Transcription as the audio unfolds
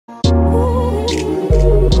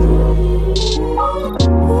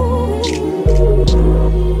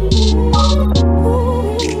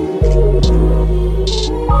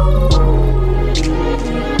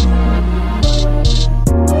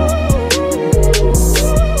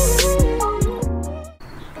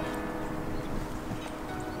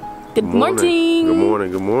morning. Good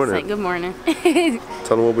morning. Good morning. Say good morning.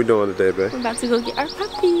 Tell them what we're doing today, babe. We're about to go get our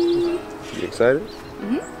puppy. You excited?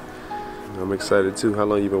 Mm-hmm. I'm excited too. How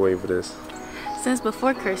long you been waiting for this? Since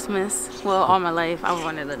before Christmas. Well, all my life I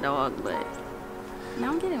wanted a dog, but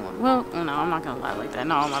now I'm getting one. Well, no, I'm not gonna lie like that.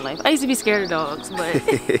 Not all my life. I used to be scared of dogs, but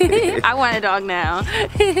I want a dog now.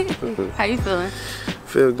 How you feeling?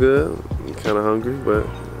 Feel good. I'm kind of hungry, but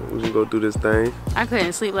we can go do this thing. I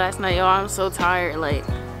couldn't sleep last night, y'all. I'm so tired. Like,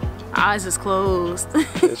 eyes is closed.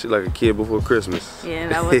 Yeah, she like a kid before Christmas. Yeah,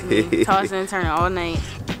 that was me. Tossing and turning all night.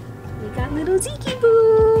 We got little Zeke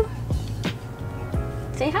Boo.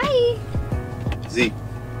 Say hi. Zeke.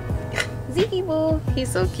 Zeke Boo.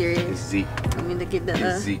 He's so curious. It's Zeke. I mean to get the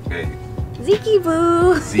It's Zeke, baby. Zeke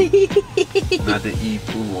Boo. Zeke. Not the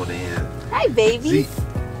E-Boo on the end. Hi, baby. Zeke.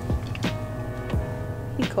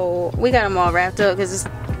 He cold. We got him all wrapped up because it's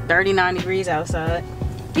 39 degrees outside.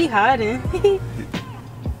 He hiding.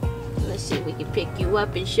 Let's see if we can pick you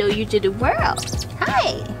up and show you to the world.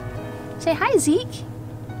 Hi. Say hi, Zeke.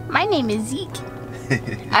 My name is Zeke.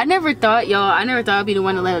 I never thought I'd be the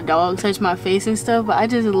one to let a dog touch my face and stuff, but I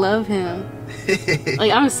just love him.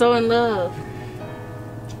 Like, I'm so in love.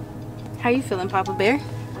 How you feeling, Papa Bear?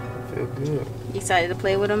 Feel good. You excited to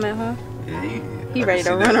play with him at home? Yeah, He ready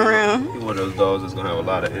to run around. He's one of those dogs that's gonna have a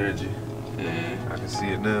lot of energy. I can see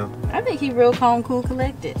it now. I think he real calm, cool,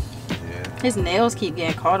 collected. Yeah. His nails keep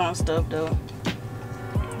getting caught on stuff though.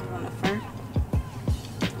 On the fur.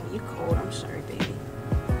 Oh, you cold, I'm sorry, baby.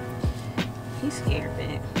 He's scared,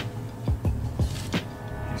 babe.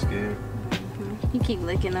 You scared? He keep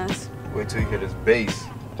licking us. Wait till you hit his base.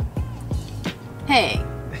 Hey.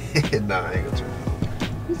 Nah, I ain't gonna turn it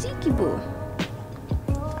on. Zeke Boo.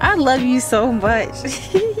 I love you so much.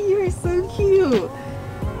 You're so cute.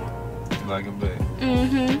 You like him, babe?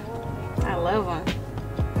 I love him.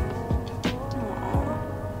 Aww.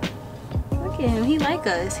 Look at him. He like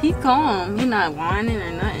us. He calm. He not whining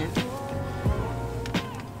or nothing.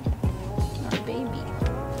 Our baby.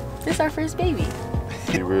 This our first baby.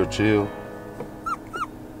 He real chill.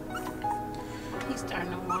 He's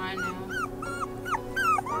starting to whine now.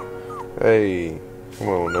 Hey, come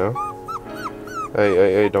on now.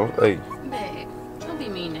 Hey, don't, hey. Babe, don't be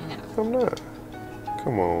mean to him. I'm not.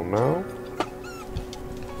 Come on now.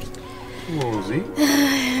 Come on, Zeke.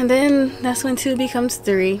 And then that's when 2 becomes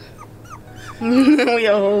 3. We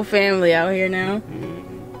a whole family out here now.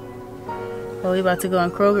 Well, we about to go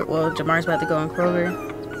in Kroger. Well, Jamar's about to go in Kroger.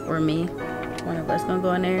 Or me. One of us gonna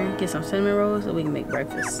go in there, get some cinnamon rolls so we can make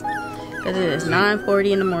breakfast. Cause it is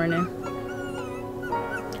 9:40 in the morning.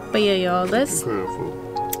 But yeah, y'all, let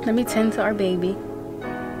me tend to our baby.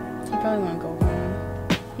 He probably wanna go home.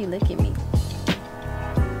 He licking me.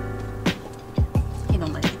 He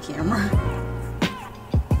don't like the camera.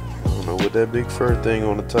 I don't know what that big fur thing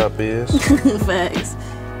on the top is. Facts.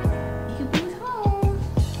 You can be home.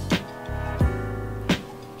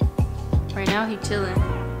 Right now he chilling.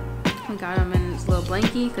 We got him in his little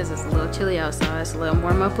blankie because it's a little chilly outside, so let him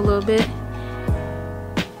warm up a little bit.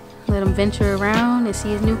 Let him venture around and see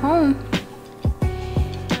his new home.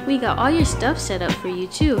 We got all your stuff set up for you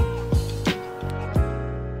too.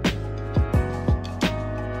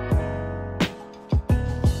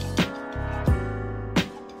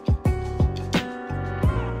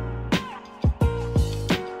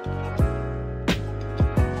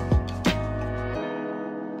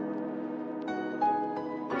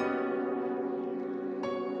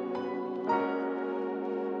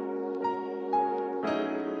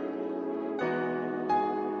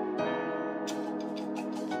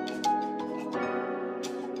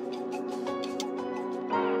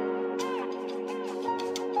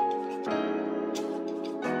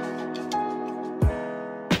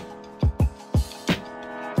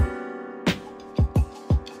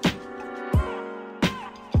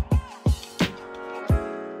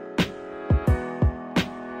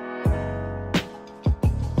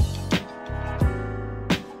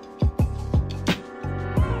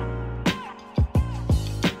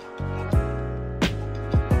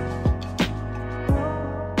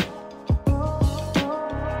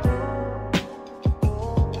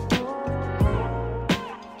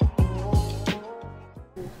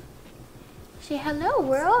 Say hello,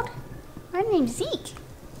 world. My name's Zeke.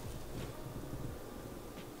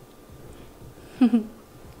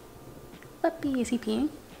 Puppy, is he peeing?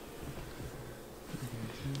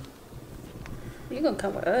 You're gonna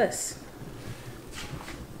come with us.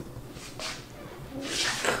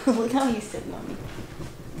 Look how he's sitting on me.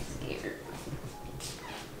 I'm scared.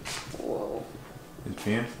 Whoa. He's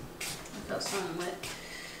peeing? I felt something wet.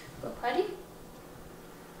 Go potty?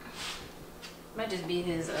 Might just be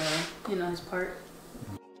his, his part.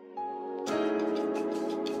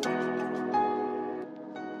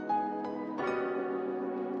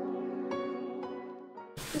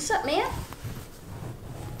 man?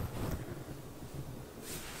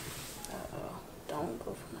 Uh-oh. Don't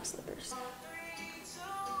go for my slippers.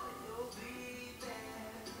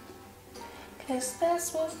 Cause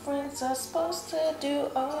that's what friends are supposed to do.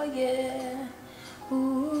 Oh yeah.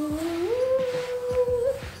 Ooh.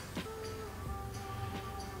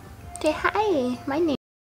 Say hi. My name.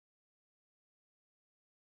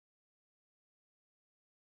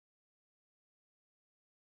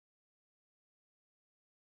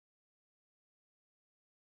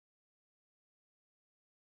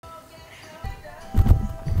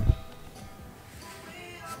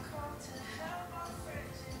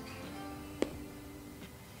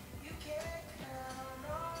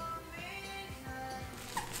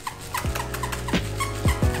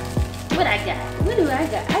 What I got? What do I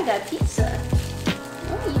got? I got pizza.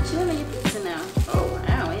 Oh, you chewing on your pizza now. Oh,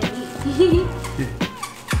 wow, it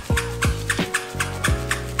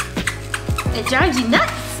It drives you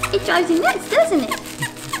nuts. It drives you nuts, doesn't it?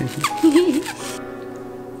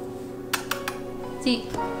 See.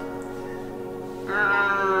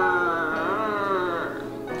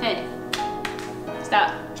 Hey. Stop.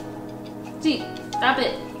 See. Stop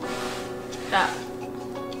it. Stop.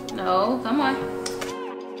 No, come on.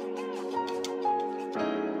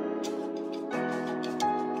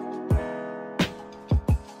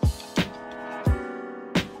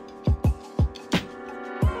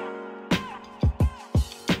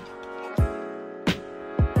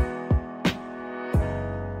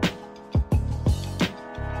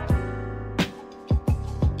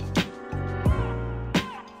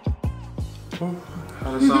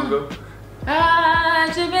 How the song go? Ah,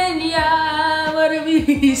 Jabenia, what a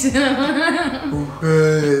vision.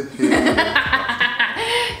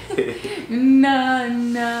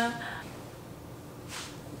 No.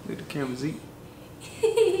 Let the camera Zeke.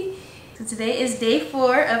 So today is day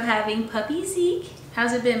 4 of having puppy Zeke.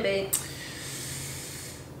 How's it been, babe?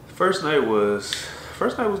 First night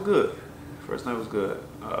was good.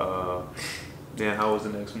 Then how was the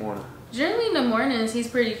next morning? Generally in the mornings, he's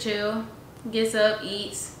pretty chill. Gets up,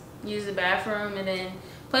 eats, uses the bathroom, and then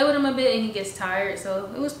play with him a bit and he gets tired. So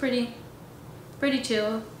it was pretty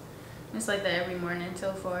chill. It's like that every morning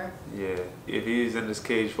so far. Yeah, if he's in this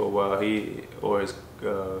cage for a while, or his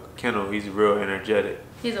kennel, he's real energetic.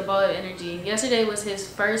 He's a ball of energy. Yesterday was his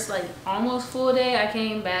first like almost full day. I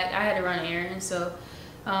came back, I had to run errands, so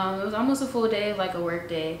it was almost a full day of like a work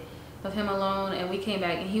day of him alone, and we came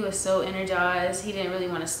back and he was so energized. He didn't really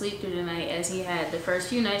want to sleep through the night as he had the first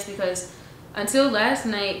few nights, because until last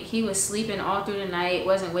night he was sleeping all through the night,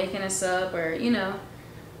 wasn't waking us up or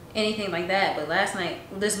anything like that. But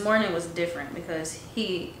this morning was different because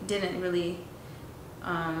he didn't really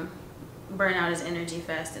burn out his energy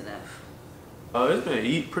fast enough. It's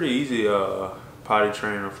been pretty easy potty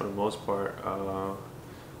training for the most part.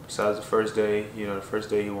 Besides the first day, the first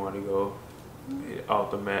day he wanted to go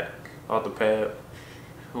off the pad.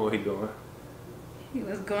 What he doing? He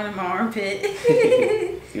was going in my armpit.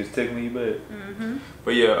 He was tickling you bad.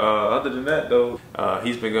 But yeah, other than that though,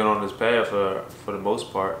 he's been good on his pad for the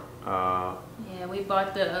most part. Yeah, we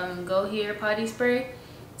bought the Go Here potty spray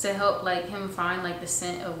to help like him find like the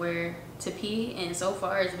scent of where to pee, and so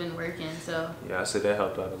far it's been working. So yeah, I said that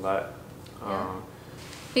helped out a lot. Yeah.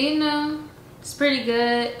 Feeding him, it's pretty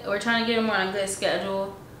good. We're trying to get him on a good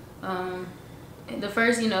schedule. The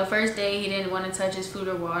first day he didn't want to touch his food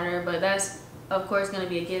or water, but that's of course going to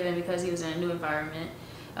be a given because he was in a new environment.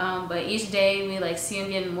 But each day we like see him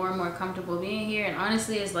getting more and more comfortable being here, and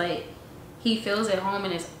honestly it's like he feels at home,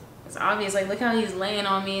 and it's obvious. Like look how he's laying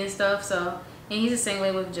on me and stuff. So, and he's the same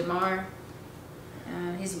way with Jamar.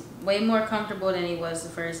 He's way more comfortable than he was the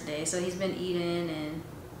first day. So he's been eating, and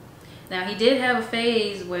now he did have a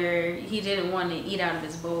phase where he didn't want to eat out of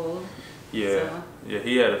his bowl. Yeah, so. Yeah,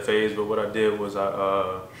 he had a phase, but what I did was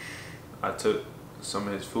I took some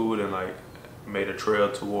of his food and like made a trail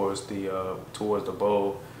towards the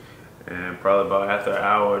bowl, and probably about after an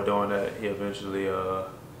hour of doing that, he eventually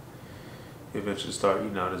started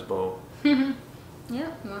eating out his bowl. Yeah, you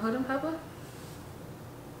wanna hold him, Papa?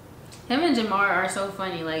 Him and Jamar are so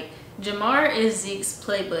funny. Like Jamar is Zeke's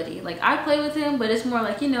play buddy. Like I play with him, but it's more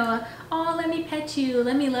like oh, let me pet you,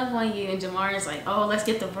 let me love on you, and Jamar is like, oh, let's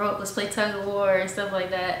get the rope, let's play tug of war and stuff like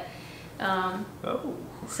that.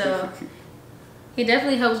 So he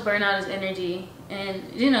definitely helps burn out his energy, and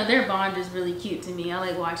their bond is really cute to me. I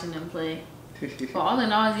like watching them play. But all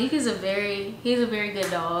in all, Zeke is he's a very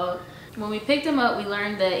good dog. When we picked him up, we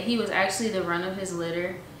learned that he was actually the run of his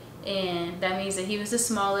litter, and that means that he was the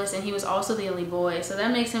smallest, and he was also the only boy, so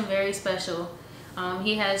that makes him very special.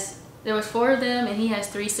 There was 4 of them, and he has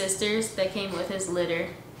 3 sisters that came with his litter.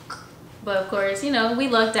 But of course, you know, we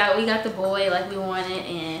lucked out. We got the boy like we wanted,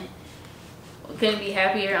 and we couldn't be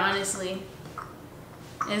happier, honestly.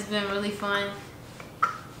 It's been really fun.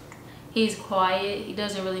 He's quiet. He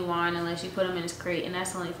doesn't really whine unless you put him in his crate, and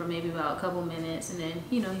that's only for maybe about a couple minutes. And then,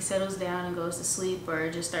 you know, he settles down and goes to sleep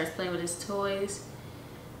or just starts playing with his toys.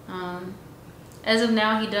 As of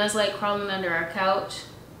now, he does like crawling under our couch,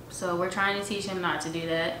 so we're trying to teach him not to do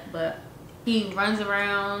that. But he runs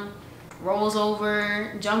around, rolls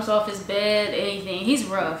over, jumps off his bed, anything. He's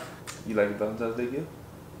rough. You like a Valentine's Day gift?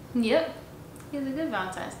 Yep. He has a good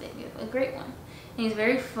Valentine's Day gift, a great one. And he's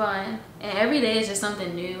very fun, and every day is just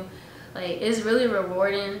something new. Like, it's really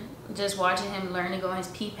rewarding just watching him learn to go on his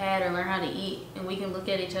pee pad or learn how to eat, and we can look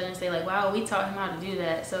at each other and say like, wow, we taught him how to do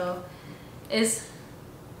that. So it's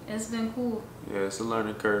been cool. Yeah, it's a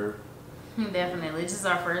learning curve. Definitely. This is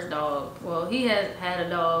our first dog. Well, he has had a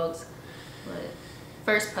dog, but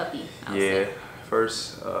first puppy, I'll say.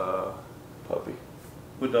 First puppy.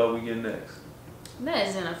 What dog we get next? That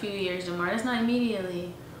is in a few years, Jamar. That's not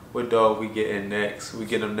immediately. What dog we getting next? We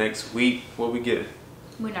get him next week. What we getting?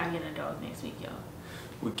 We're not getting a dog next week, y'all.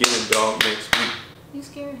 We getting a dog next week. You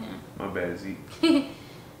scared him. My bad, Zeke.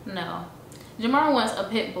 No. Jamar wants a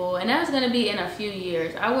pit bull, and that's going to be in a few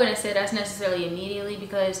years. I wouldn't say that's necessarily immediately,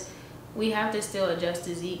 because we have to still adjust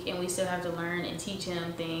to Zeke, and we still have to learn and teach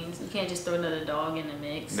him things. We can't just throw another dog in the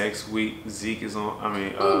mix. Next week, Zeke is on. I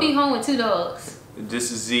mean, we'll be home with 2 dogs.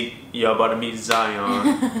 This is Zeke. Y'all about to meet Zion.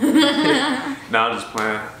 Now I'm just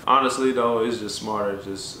playing. Honestly, though, it's just smarter,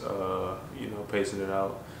 just you know, pacing it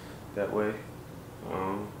out that way.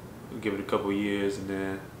 We'll give it a couple years, and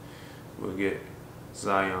then we'll get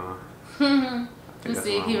Zion. Let's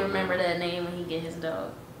see if he remember that name when he get his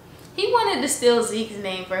dog. He wanted to steal Zeke's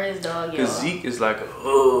name for his dog, y'all. Because Zeke is like a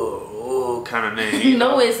kind of name.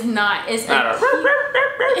 No, it's not. It's not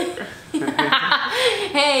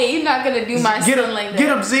Hey, you're not gonna do my son like that. Get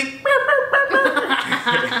him, Zeke.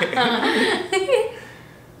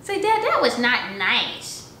 Say, Dad, that was not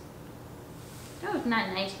nice. That was not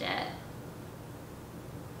nice, Dad.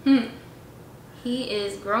 He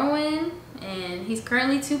is growing, and he's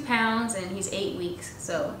currently 2 pounds, and he's 8 weeks.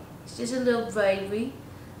 So it's just a little baby,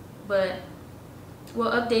 but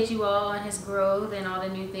we'll update you all on his growth and all the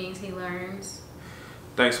new things he learns.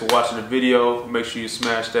 Thanks for watching the video. Make sure you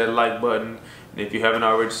smash that like button. And if you haven't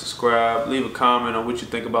already subscribed, leave a comment on what you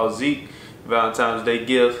think about Zeke, Valentine's Day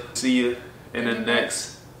gift. See you in the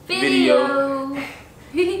next video.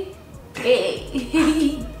 Hey.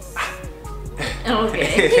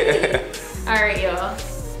 Okay. All right, y'all.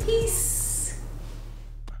 Peace.